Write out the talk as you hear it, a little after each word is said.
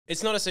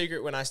It's not a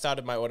secret, when I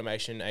started my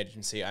automation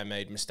agency, I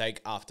made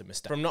mistake after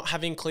mistake. From not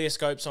having clear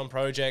scopes on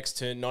projects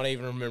to not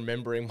even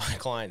remembering my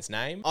client's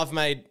name, I've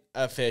made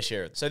a fair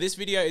share of it. So this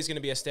video is going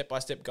to be a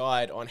step-by-step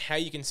guide on how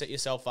you can set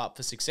yourself up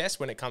for success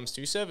when it comes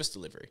to service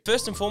delivery.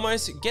 First and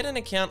foremost, get an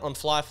account on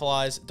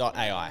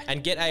flyflies.ai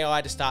and get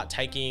AI to start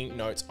taking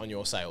notes on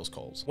your sales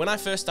calls. When I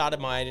first started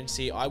my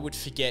agency, I would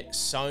forget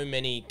so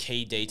many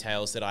key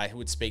details that I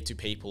would speak to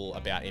people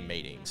about in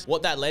meetings.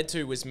 What that led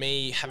to was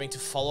me having to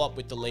follow up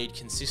with the lead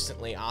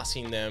consistently,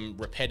 asking them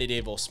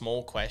repetitive or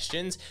small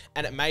questions,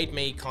 and it made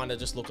me kind of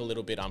just look a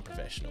little bit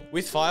unprofessional.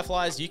 With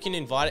Fireflies, you can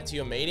invite it to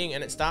your meeting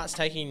and it starts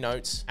taking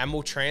notes and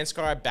will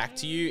transcribe back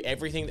to you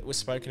everything that was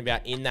spoken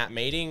about in that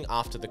meeting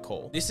after the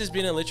call. This has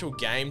been a literal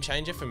game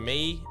changer for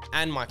me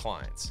and my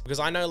clients, because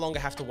I no longer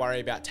have to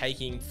worry about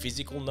taking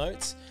physical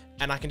notes,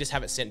 and I can just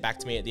have it sent back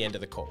to me at the end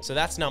of the call. So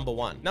that's number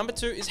one. Number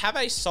two is have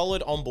a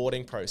solid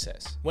onboarding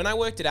process. When I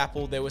worked at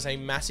Apple, there was a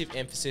massive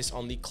emphasis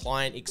on the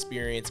client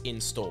experience in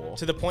store,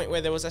 to the point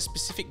where there was a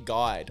specific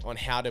guide on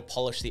how to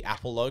polish the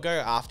Apple logo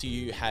after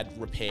you had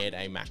repaired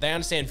a Mac. They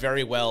understand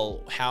very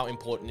well how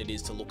important it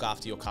is to look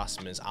after your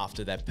customers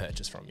after they've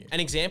purchased from you.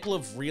 An example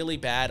of really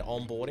bad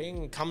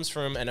onboarding comes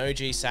from an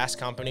OG SaaS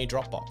company,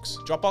 Dropbox.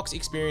 Dropbox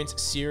experienced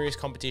serious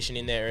competition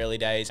in their early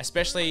days,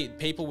 especially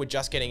people were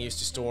just getting used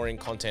to storing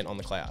content on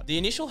the cloud. The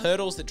initial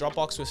hurdles that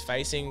Dropbox was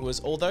facing was,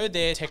 although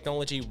their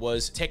technology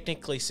was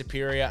technically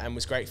superior and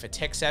was great for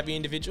tech-savvy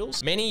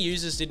individuals, many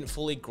users didn't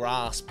fully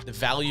grasp the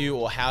value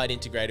or how it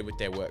integrated with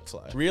their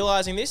workflow.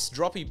 Realizing this,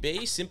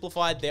 DroppyB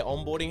simplified their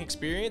onboarding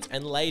experience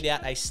and laid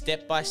out a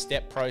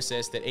step-by-step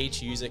process that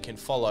each user can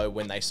follow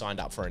when they signed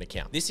up for an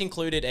account. This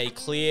included a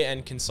clear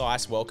and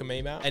concise welcome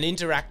email, an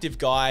interactive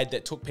guide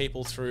that took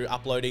people through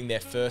uploading their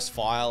first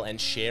file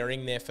and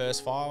sharing their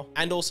first file,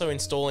 and also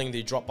installing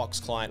the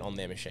Dropbox client on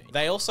their machine.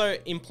 They also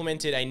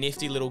implemented a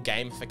nifty little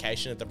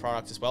gamification of the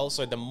product as well.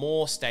 So the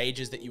more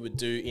stages that you would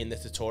do in the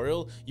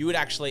tutorial, you would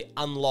actually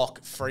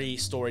unlock free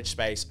storage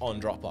space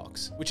on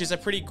Dropbox, which is a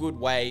pretty good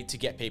way to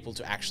get people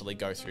to actually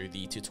go through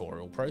the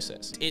tutorial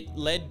process. It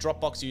led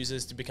Dropbox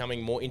users to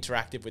becoming more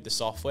interactive with the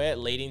software,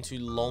 leading to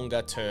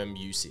longer term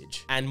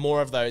usage and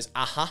more of those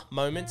aha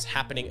moments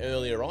happening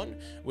earlier on,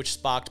 which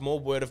sparked more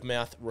word of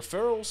mouth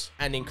referrals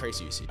and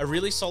increased usage. A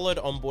really solid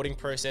onboarding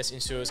process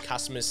ensures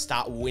customers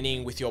start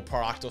winning with your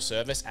product or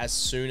service as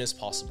soon as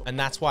possible. And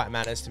that's why it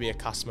matters to be a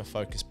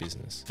customer-focused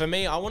business. For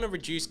me, I want to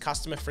reduce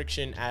customer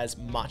friction as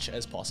much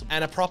as possible.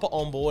 And a proper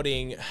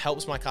onboarding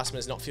helps my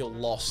customers not feel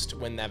lost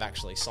when they've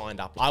actually signed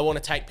up. I want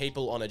to take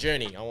people on a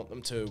journey. I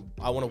want to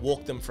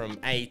walk them from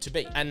A to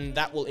B. And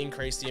that will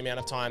increase the amount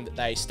of time that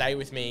they stay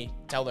with me,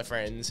 tell their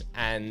friends,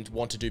 and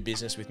want to do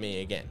business with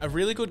me again. A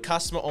really good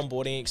customer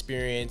onboarding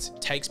experience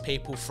takes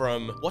people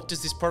from, what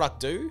does this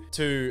product do,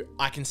 to,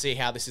 I can see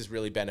how this is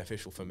really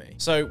beneficial for me.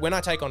 So when I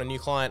take on a new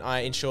client, I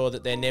ensure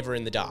that they're never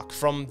in the dark.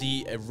 From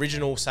the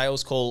original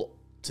sales call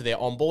to their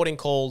onboarding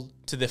call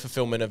to the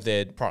fulfillment of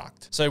their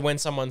product. So when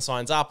someone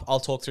signs up, I'll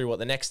talk through what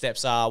the next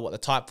steps are, what the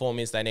type form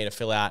is they need to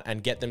fill out,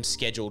 and get them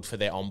scheduled for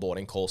their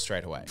onboarding call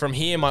straight away. From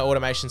here, my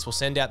automations will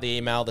send out the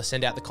email, they'll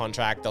send out the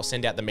contract, they'll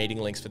send out the meeting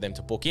links for them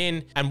to book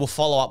in, and we'll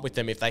follow up with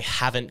them if they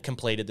haven't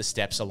completed the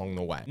steps along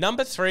the way.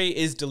 Number three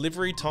is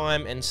delivery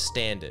time and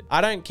standard. I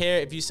don't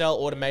care if you sell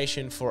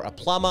automation for a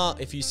plumber,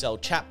 if you sell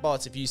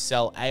chatbots, if you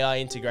sell AI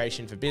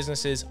integration for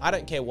businesses, I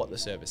don't care what the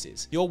service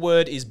is. Your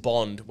word is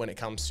bond when it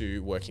comes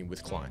to working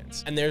with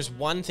clients. And there's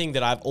one thing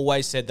that I've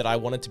always said that I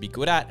wanted to be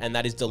good at, and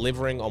that is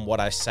delivering on what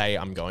I say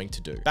I'm going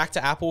to do. Back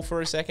to Apple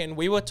for a second,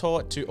 we were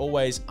taught to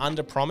always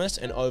under promise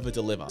and over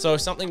deliver. So if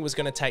something was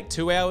going to take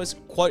 2 hours,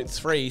 quote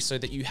 3 so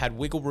that you had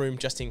wiggle room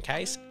just in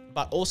case,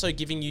 but also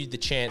giving you the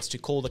chance to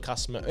call the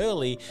customer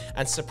early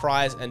and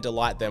surprise and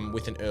delight them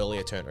with an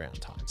earlier turnaround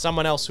time.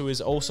 Someone else who is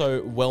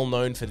also well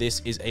known for this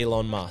is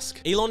Elon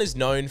Musk. Elon is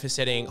known for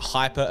setting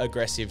hyper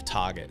aggressive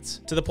targets,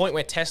 to the point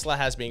where Tesla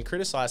has been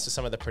criticized for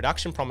some of the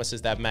production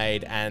promises they've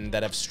made and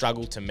that have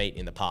struggled to meet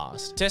in the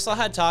past. Tesla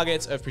had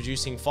targets of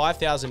producing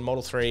 5,000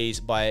 Model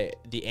 3s by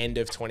the end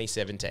of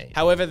 2017.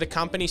 However, the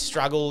company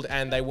struggled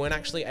and they weren't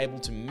actually able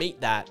to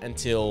meet that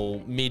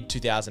until mid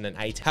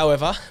 2008.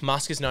 However,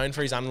 Musk is known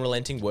for his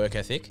unrelenting work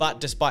ethic,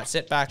 but despite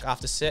setback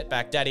after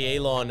setback, Daddy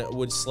Elon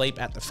would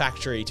sleep at the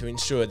factory to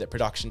ensure that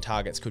production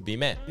targets could be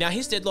met. Now,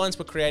 his deadlines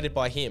were created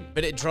by him,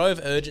 but it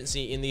drove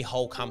urgency in the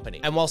whole company.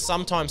 And while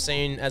sometimes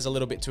seen as a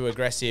little bit too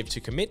aggressive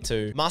to commit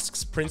to,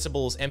 Musk's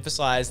principles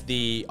emphasize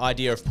the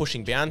idea of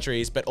pushing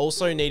boundaries, but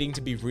also needing to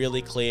be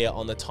really clear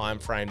on the time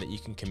frame that you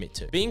can commit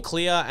to. Being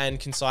clear and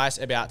concise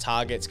about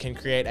targets can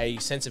create a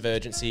sense of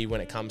urgency when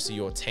it comes to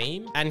your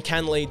team and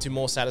can lead to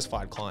more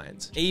satisfied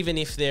clients, even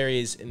if there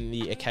is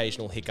the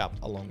occasional hiccup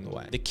along the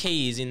way. The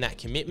key is in that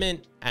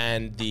commitment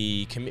and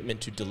the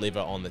commitment to deliver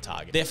on the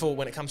target. Therefore,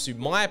 when it comes to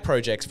my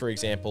projects, for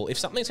example, if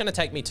something's going to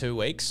take me 2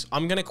 weeks,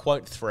 I'm going to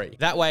quote 3.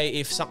 That way,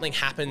 if something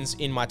happens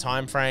in my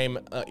time frame,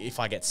 if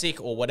I get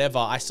sick or whatever,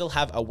 I still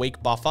have a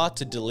week buffer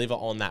to deliver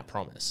on that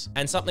promise.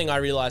 And something I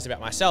realized about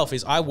myself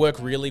is I work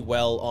really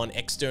well on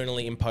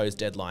externally imposed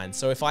deadlines.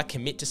 So if I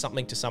commit to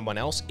something to someone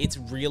else, it's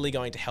really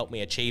going to help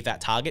me achieve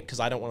that target because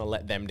I don't want to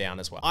let them down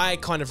as well. I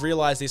kind of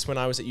realized this when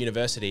I was at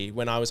university,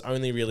 when I was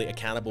only really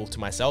accountable to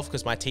myself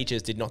because my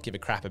teachers did not give a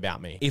crap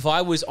about me. If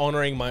I was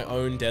honoring my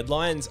own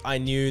deadlines, I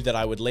knew that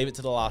I would leave it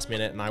to the last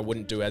minute and I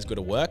wouldn't do as good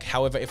a work.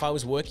 However, if I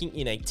was working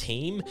in a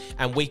team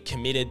and we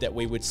committed that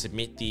we would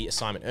submit the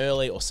assignment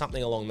early or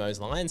something along those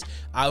lines,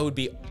 I would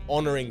be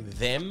honoring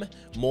them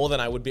more than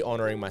I would be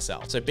honoring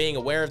myself. So being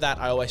aware of that,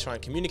 I always try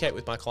and communicate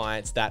with my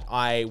clients that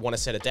I want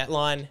to set a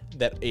deadline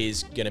that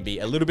is going to be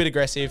a little bit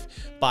aggressive,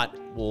 but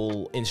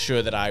will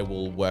ensure that I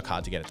will work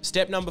hard to get it.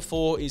 Step number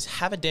 4 is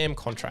have a damn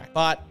contract,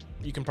 but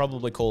you can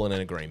probably call it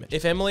an agreement.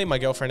 If Emily, my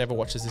girlfriend, ever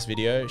watches this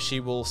video,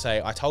 she will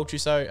say, I told you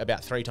so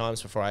about 3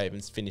 times before I even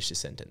finish this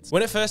sentence.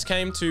 When it first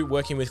came to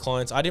working with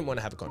clients, I didn't want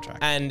to have a contract.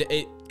 And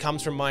it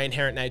comes from my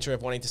inherent nature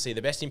of wanting to see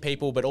the best in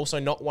people, but also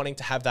not wanting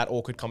to have that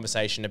awkward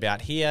conversation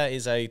about here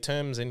is a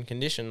terms and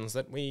conditions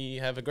that we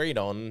have agreed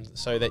on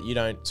so that you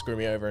don't screw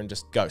me over and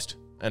just ghost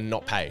and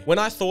not pay. When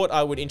I thought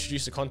I would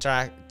introduce a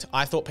contract,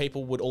 I thought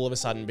people would all of a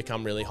sudden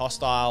become really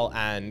hostile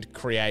and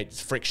create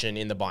friction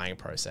in the buying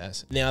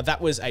process. Now,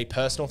 that was a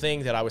personal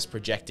thing that I was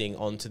projecting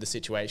onto the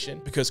situation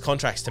because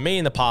contracts to me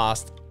in the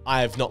past, I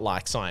have not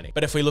liked signing.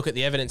 But if we look at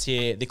the evidence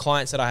here, the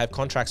clients that I have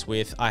contracts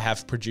with, I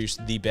have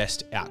produced the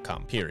best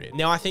outcome, period.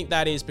 Now, I think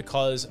that is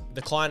because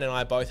the client and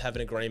I both have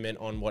an agreement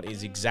on what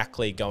is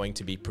exactly going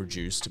to be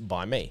produced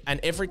by me. And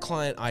every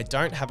client I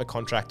don't have a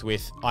contract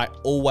with, I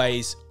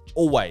always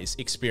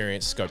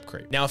experience scope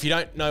creep. Now, if you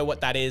don't know what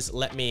that is,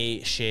 let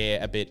me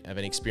share a bit of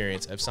an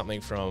experience of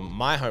something from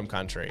my home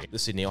country, the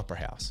Sydney Opera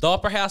House. The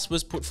Opera House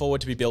was put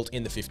forward to be built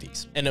in the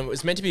 50s, and it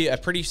was meant to be a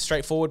pretty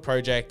straightforward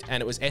project,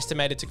 and it was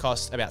estimated to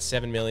cost about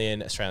 7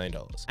 million Australian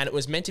dollars. And it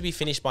was meant to be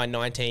finished by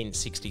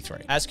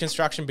 1963. As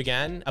construction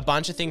began, a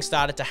bunch of things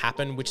started to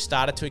happen, which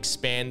started to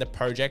expand the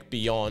project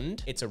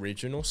beyond its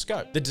original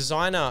scope. The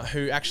designer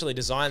who actually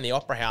designed the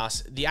Opera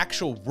House, the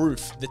actual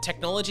roof, the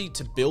technology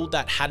to build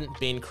that hadn't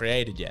been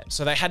created yet.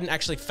 So they hadn't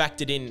actually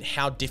factored in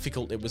how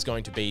difficult it was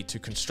going to be to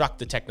construct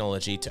the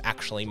technology to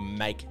actually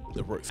make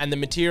the roof. And the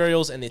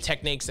materials and the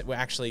techniques that were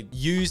actually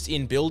used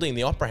in building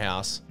the Opera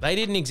House, they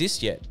didn't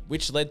exist yet,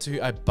 which led to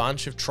a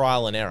bunch of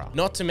trial and error.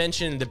 Not to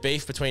mention the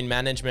beef between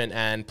management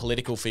and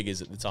political figures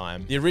at the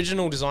time. The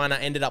original designer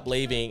ended up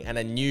leaving and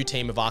a new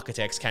team of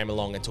architects came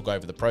along and took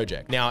over the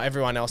project. Now,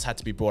 everyone else had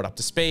to be brought up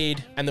to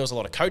speed and there was a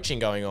lot of coaching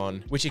going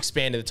on, which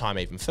expanded the time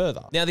even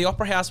further. Now, the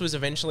Opera House was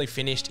eventually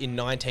finished in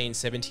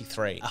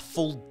 1973, a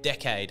full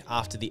decade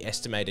after the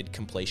estimated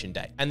completion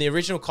date. And the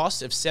original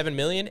cost of 7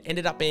 million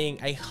ended up being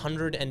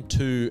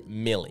 102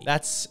 million.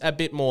 That's a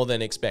bit more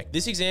than expected.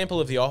 This example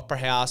of the Opera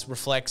House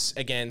reflects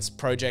against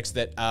projects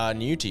that are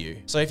new to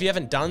you. So if you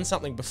haven't done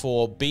something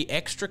before, be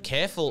extra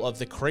careful of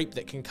the creep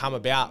that can come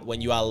about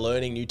when you are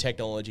learning new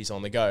technologies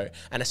on the go.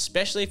 And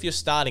especially if you're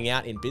starting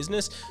out in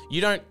business, you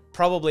don't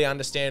probably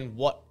understand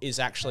what is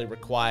actually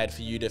required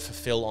for you to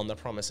fulfill on the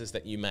promises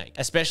that you make.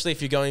 Especially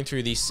if you're going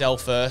through the sell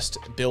first,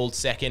 build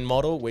second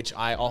model, which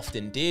I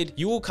often did,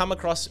 you will come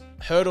across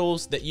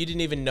hurdles that you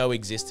didn't even know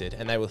existed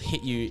and they will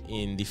hit you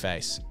in the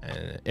face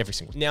every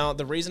single time. Now,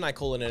 the reason I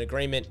call it an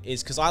agreement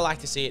is because I like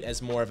to see it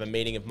as more of a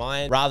meeting of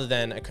mind rather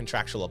than a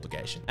contractual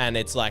obligation. And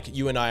it's like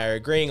you and I are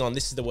agreeing on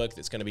this is the work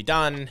that's going to be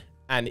done.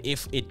 And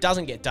if it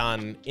doesn't get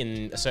done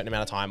in a certain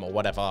amount of time or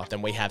whatever,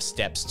 then we have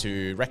steps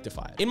to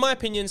rectify it. In my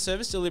opinion,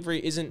 service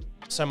delivery isn't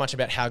so much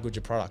about how good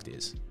your product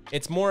is.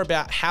 It's more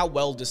about how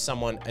well does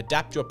someone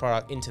adapt your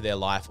product into their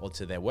life or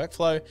to their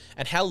workflow,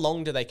 and how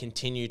long do they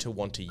continue to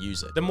want to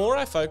use it. The more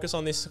I focus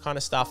on this kind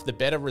of stuff, the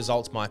better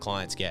results my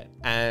clients get.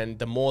 And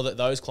the more that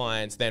those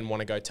clients then want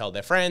to go tell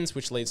their friends,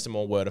 which leads to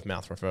more word of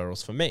mouth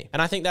referrals for me.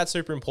 And I think that's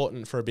super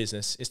important for a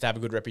business, is to have a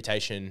good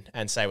reputation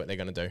and say what they're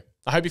going to do.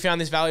 I hope you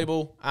found this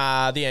valuable.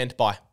 The end. Bye.